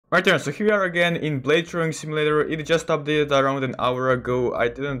Right there, so here we are again in Blade Throwing Simulator. It just updated around an hour ago. I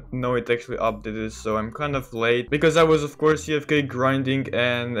didn't know it actually updated, so I'm kind of late. Because I was of course CFK grinding,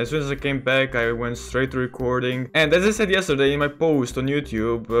 and as soon as I came back I went straight to recording. And as I said yesterday in my post on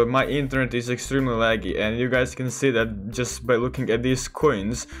YouTube, my internet is extremely laggy. And you guys can see that just by looking at these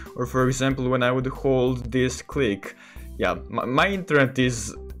coins. Or for example, when I would hold this click. Yeah, my internet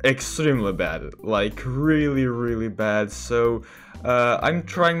is extremely bad. Like really bad, so... I'm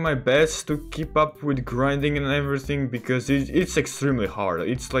trying my best to keep up with grinding and everything because it's extremely hard.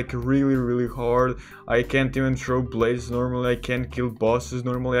 It's like really hard. I can't even throw blades normally, I can't kill bosses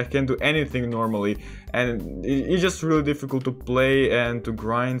normally, I can't do anything normally. And it's just really difficult to play and to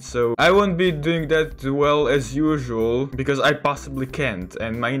grind, so I won't be doing that well as usual because I possibly can't.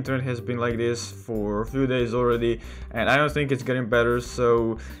 And my internet has been like this for a few days already and I don't think it's getting better,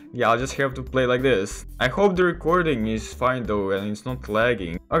 so yeah, I'll just have to play like this. I hope the recording is fine though and it's not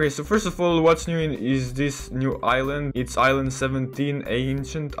lagging. Okay, so first of all, what's new is this new island. It's island 17,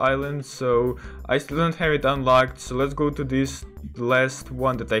 ancient island, so I still don't have it unlocked, so let's go to this last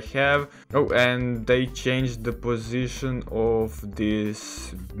one that I have. Oh, and they changed the position of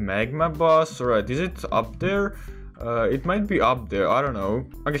this magma boss. Alright, is it up there? It might be up there, I don't know.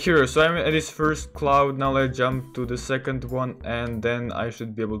 Okay, here, so I'm at this first cloud, now let's jump to the second one and then I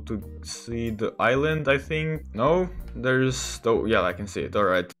should be able to see the island, I think. No? There's... oh, yeah, I can see it,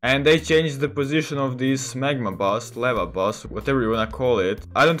 alright. And they changed the position of this magma boss, lava boss, whatever you wanna call it.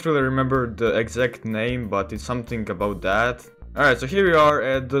 I don't really remember the exact name, but it's something about that. Alright, so here we are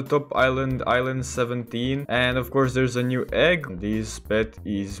at the top island, island 17, and of course there's a new egg. This pet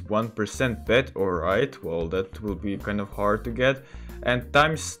is 1% pet, alright, well that will be kind of hard to get. And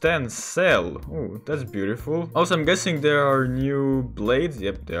times 10 sell, oh that's beautiful. Also I'm guessing there are new blades,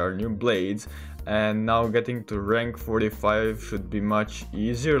 yep there are new blades. And now getting to rank 45 should be much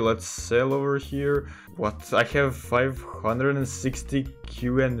easier. Let's sell over here. What, I have 560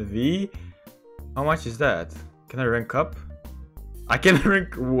 QNV? How much is that? Can I rank up? I can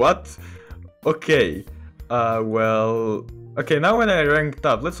rank what? Okay, well, okay, now when I ranked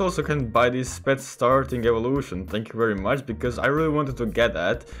up, let's also can buy this pet starting evolution. Thank you very much, because I really wanted to get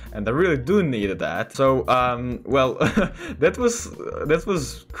that, and I really do need that. So, well, that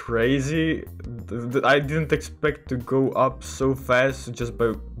was crazy. I didn't expect to go up so fast just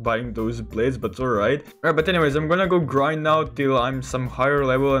by buying those blades, but alright. Alright, but anyways, I'm gonna go grind now till I'm some higher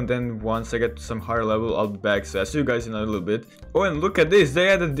level, and then once I get to some higher level, I'll be back. So I'll see you guys in a little bit. Oh, and look at this, they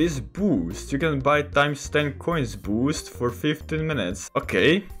added this boost. You can buy times 10 coins boost for 15 minutes.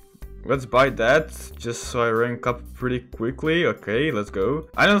 Okay, let's buy that, just so I rank up pretty quickly. Okay, let's go.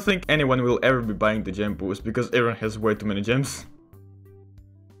 I don't think anyone will ever be buying the gem boost, because everyone has way too many gems.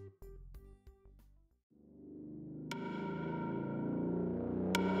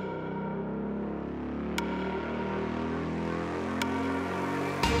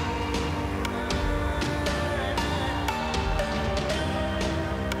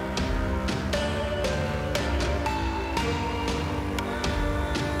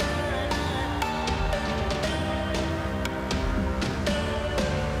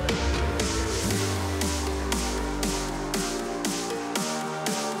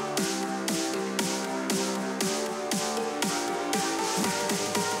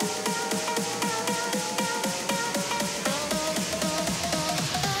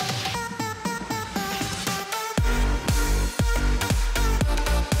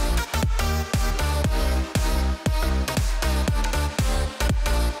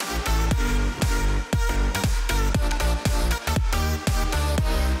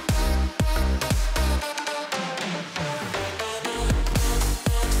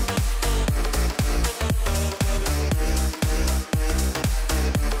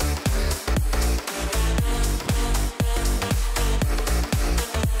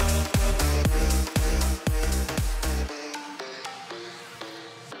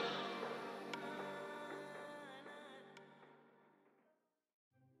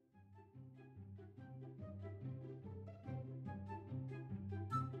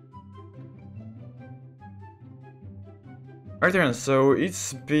 Alright then, so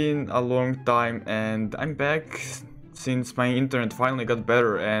it's been a long time and I'm back since my internet finally got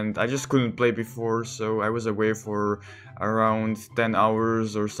better and I just couldn't play before, so I was away for around 10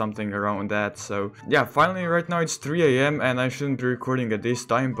 hours or something around that. So yeah, finally right now it's 3 AM and I shouldn't be recording at this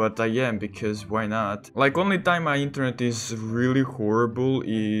time, but I am, because why not? Like, only time my internet is really horrible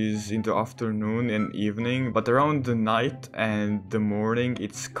is in the afternoon and evening, but around the night and the morning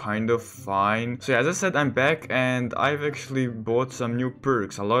it's kind of fine. So yeah, as I said, I'm back and I've actually bought some new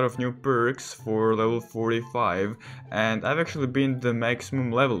perks, a lot of new perks for level 45, and I've actually been the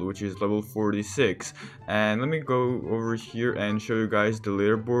maximum level, which is level 46. And let me go over here and show you guys the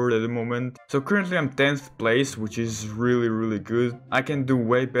leaderboard at the moment. So currently I'm 10th place, which is really good. I can do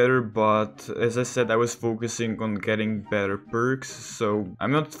way better, but as I said, I was focusing on getting better perks, so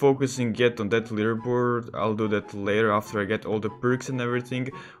I'm not focusing yet on that leaderboard. I'll do that later after I get all the perks and everything.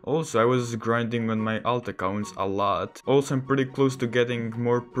 Also, I was grinding on my alt accounts a lot. Also, I'm pretty close to getting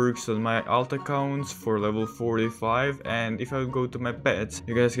more perks on my alt accounts for level 45, and if I go to my pets,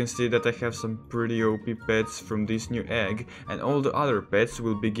 you guys can see that I have some pretty OP pets from this new egg, and all the other pets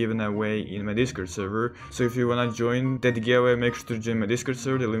will be given away in my Discord server. So if you wanna join that giveaway, make sure to join my Discord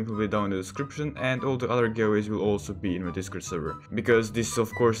server, the link will be down in the description, and all the other giveaways will also be in my Discord server. Because this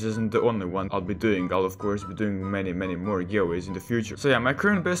of course isn't the only one I'll be doing, I'll of course be doing many more giveaways in the future. So yeah, my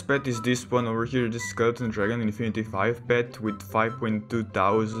current best pet is this one over here, this Skeleton Dragon Infinity 5 pet with 5.2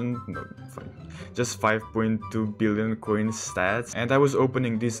 thousand, no, just 5.2 billion coin stats, and I was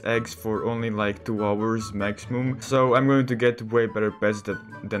opening these eggs for only like 2 hours maximum, so I'm going to get way better pets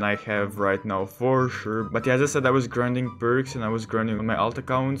than I have right now for sure. But yeah, as I said, I was grinding perks and I was grinding on my alt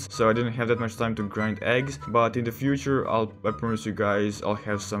accounts, so I didn't have that much time to grind eggs, but in the future I promise you guys I'll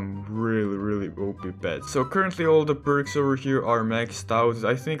have some really OP pets. So currently all the perks over here are maxed out.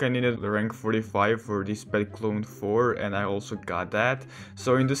 I think I needed rank 45 for this pet clone 4, and I also got that.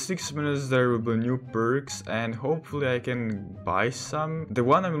 So in the 6 minutes there will be new perks, and hopefully I can buy some. The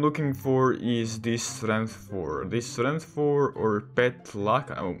one I'm looking for is this strength 4. This strength 4 or pet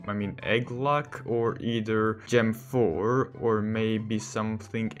luck, I mean egg luck, or either gem 4, or maybe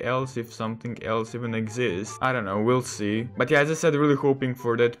something else if something else even exists. I don't know, we'll see. But yeah, as I said, really hoping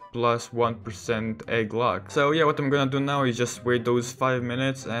for that plus 1% egg luck. So yeah, what I'm gonna do now is just wait those 5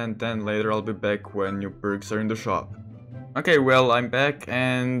 minutes, and then later I'll be back when new perks are in the shop. Okay, well, I'm back,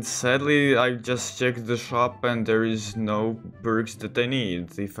 and sadly I just checked the shop and there is no perks that I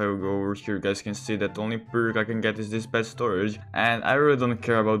need. If I go over here, you guys can see that the only perk I can get is this pet storage, and I really don't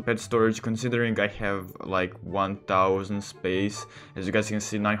care about pet storage considering I have like 1000 space. As you guys can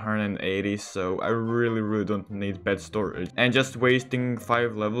see, 980, so I really don't need pet storage. And just wasting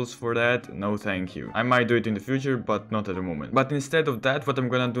 5 levels for that, no thank you. I might do it in the future, but not at the moment. But instead of that, what I'm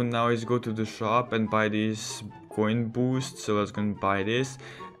gonna do now is go to the shop and buy this coin boost. So let's go and buy this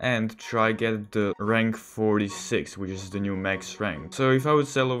and try get the rank 46, which is the new max rank. So if I would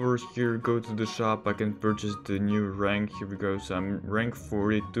sell over here, go to the shop, I can purchase the new rank. Here we go. So I'm rank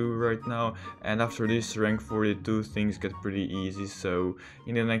 42 right now, and after this rank 42 things get pretty easy. So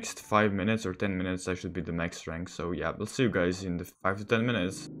in the next 5 minutes or 10 minutes I should be the max rank. So yeah, I'll see you guys in the 5 to 10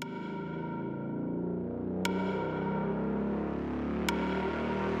 minutes.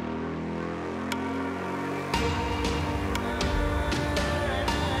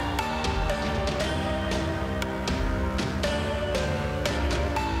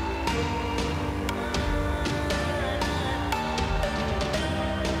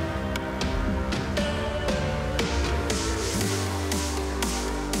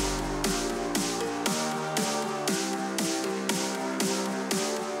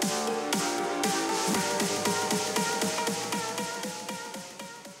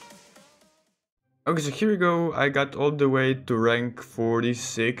 Okay, so here we go, I got all the way to rank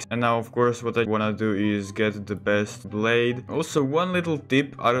 46, and now of course what I wanna do is get the best blade. Also, one little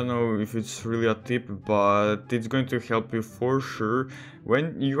tip, I don't know if it's really a tip, but it's going to help you for sure.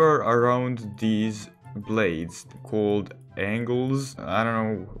 When you are around these blades called angles, I don't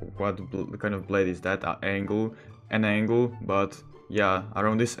know what kind of blade is that, an angle, but yeah,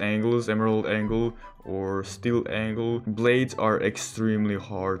 around these angles, emerald angle or steel angle, blades are extremely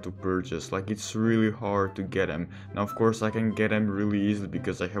hard to purchase. Like, it's really hard to get them. Now of course I can get them really easily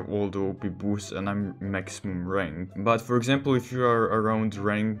because I have all the OP boosts and I'm maximum rank. But for example, if you are around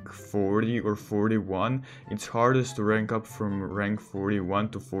rank 40 or 41, it's hardest to rank up from rank 41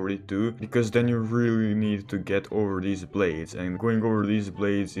 to 42, because then you really need to get over these blades, and going over these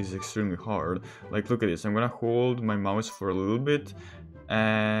blades is extremely hard. Like, look at this, I'm gonna hold my mouse for a little bit,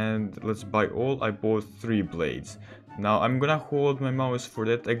 and let's buy all. I bought 3 blades. Now I'm gonna hold my mouse for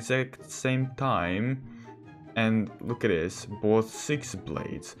that exact same time, and look at this, bought 6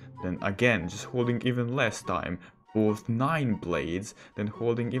 blades. Then again, just holding even less time, bought 9 blades. Then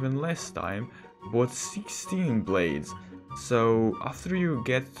holding even less time, bought 16 blades. So after you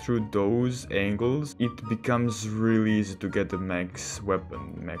get through those angles, it becomes really easy to get the max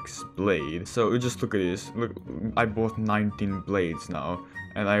weapon, max blade. So you just look at this, look, I bought 19 blades now,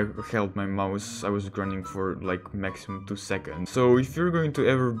 and I held my mouse, I was grinding for like maximum 2 seconds. So if you're going to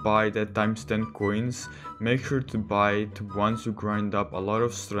ever buy that times 10 coins, make sure to buy it once you grind up a lot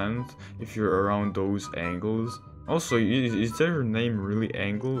of strength if you're around those angles. Also, is their name really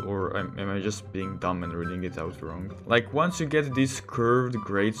Angle, or am I just being dumb and reading it out wrong? Like, once you get these curved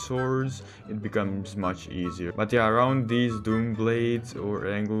great swords, it becomes much easier. But yeah, around these Doom Blades or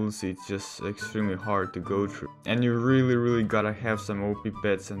Angles, it's just extremely hard to go through. And you really gotta have some OP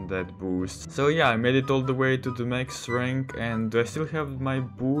pets and that boost. So yeah, I made it all the way to the max rank, and do I still have my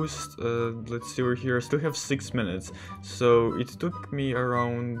boost? Let's see over here, I still have 6 minutes. So it took me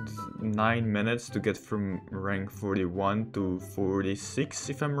around 9 minutes to get from rank 41 to 46,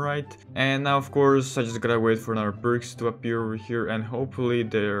 if I'm right. And now of course I just gotta wait for another perks to appear over here, and hopefully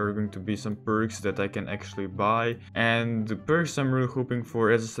there are going to be some perks that I can actually buy. And the perks I'm really hoping for,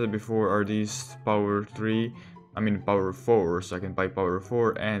 as I said before, are these power 4, so I can buy power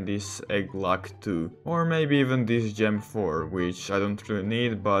 4 and this egg luck 2. Or maybe even this gem 4, which I don't really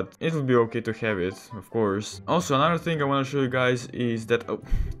need, but it will be okay to have it, of course. Also, another thing I want to show you guys is that... Oh,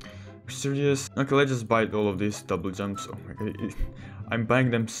 serious? Okay, let's just buy all of these double jumps. Oh my god, I'm buying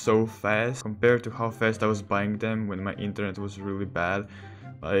them so fast compared to how fast I was buying them when my internet was really bad.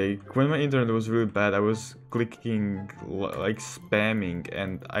 Like, when my internet was really bad, I was clicking, like, spamming,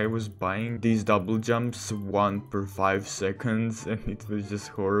 and I was buying these double jumps 1 per 5 seconds, and it was just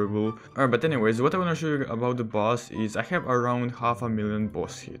horrible. Alright, but anyways, what I want to show you about the boss is I have around 500,000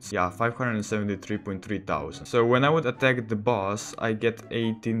 boss hits. Yeah, 573.3 thousand. So when I would attack the boss, I get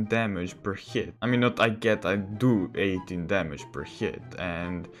 18 damage per hit. I mean, not I do 18 damage per hit,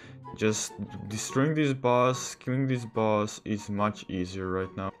 and just destroying this boss, killing this boss is much easier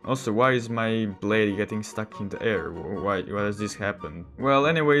right now. Also, why is my blade getting stuck in the air? Why does this happen? Well,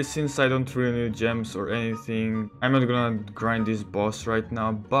 anyway, since I don't really need gems or anything, I'm not gonna grind this boss right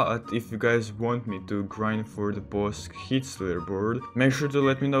now, but if you guys want me to grind for the boss hits leaderboard, make sure to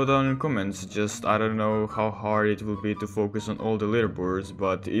let me know down in comments. Just, I don't know how hard it will be to focus on all the leaderboards,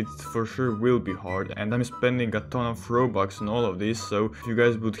 but it for sure will be hard, and I'm spending a ton of Robux on all of this, so if you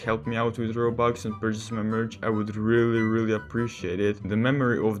guys would help me out with Robux and purchase my merch, I would really appreciate it. The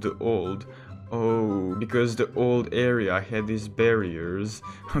memory of the old. Oh, because the old area had these barriers.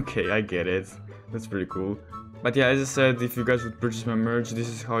 Okay, I get it. That's pretty cool. But yeah, as I said, if you guys would purchase my merch, this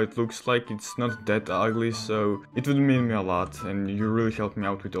is how it looks like. It's not that ugly, so it would mean me a lot, and you really help me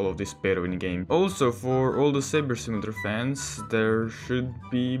out with all of this beta in game. Also, for all the Saber Simulator fans, there should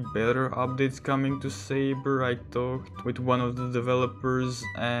be better updates coming to Saber. I talked with one of the developers,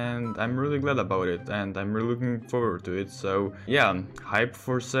 and I'm really glad about it, and I'm really looking forward to it. So yeah, hype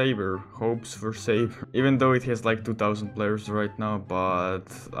for Saber, hopes for Saber. Even though it has like 2,000 players right now, but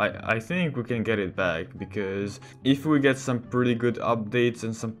I think we can get it back, because if we get some pretty good updates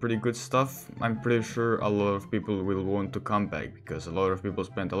and some pretty good stuff, I'm pretty sure a lot of people will want to come back, because a lot of people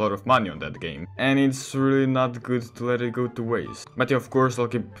spent a lot of money on that game, and it's really not good to let it go to waste. But yeah, of course I'll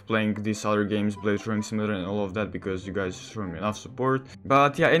keep playing these other games, Blade Running Simulator and all of that, because you guys show me enough support.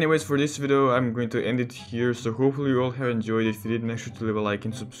 But yeah, anyways, for this video I'm going to end it here, so hopefully you all have enjoyed it. If you did, make sure to leave a like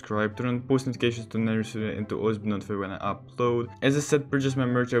and subscribe, turn on post notifications to never see it, and to always be notified when I upload. As I said, purchase my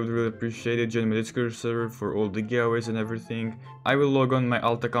merch, I would really appreciate it. Join my Discord server for all the giveaways and everything. I will log on my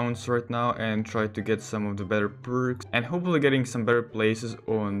alt accounts right now and try to get some of the better perks, and hopefully getting some better places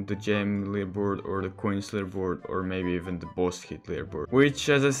on the gem leaderboard or the coins leaderboard, or maybe even the boss hit leaderboard, which,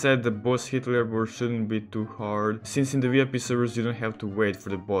 as I said, the boss hit leaderboard shouldn't be too hard, since in the VIP servers you don't have to wait for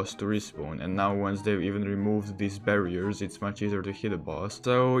the boss to respawn, and now once they've even removed these barriers, it's much easier to hit a boss.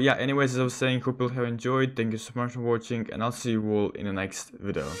 So yeah, anyways, as I was saying, hope you all have enjoyed. Thank you so much for watching, and I'll see you all in the next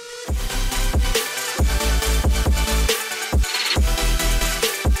video.